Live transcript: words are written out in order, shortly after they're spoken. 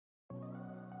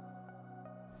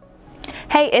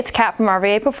Hey, it's Kat from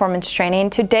RVA Performance Training.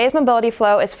 Today's mobility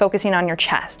flow is focusing on your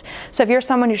chest. So if you're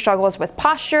someone who struggles with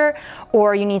posture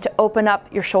or you need to open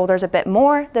up your shoulders a bit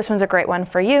more, this one's a great one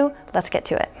for you. Let's get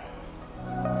to it.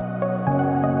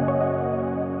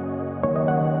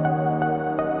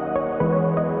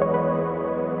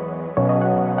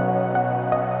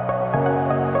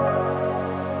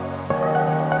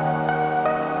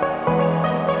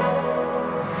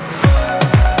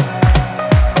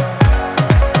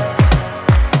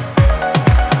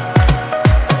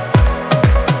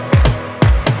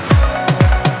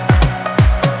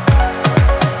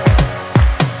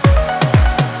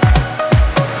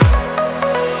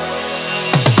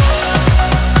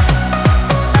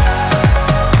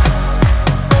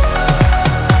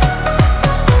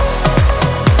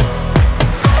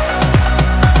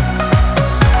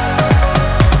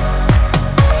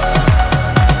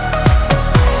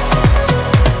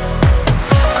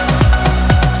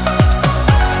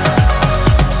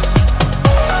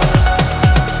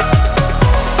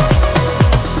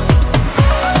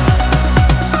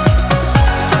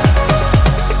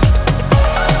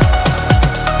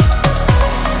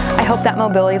 I hope that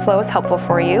mobility flow is helpful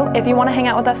for you. If you want to hang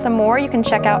out with us some more, you can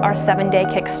check out our 7-day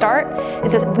kickstart.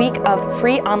 It's a week of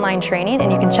free online training,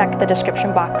 and you can check the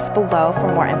description box below for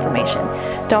more information.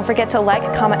 Don't forget to like,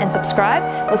 comment, and subscribe.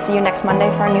 We'll see you next Monday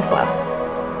for a new flow.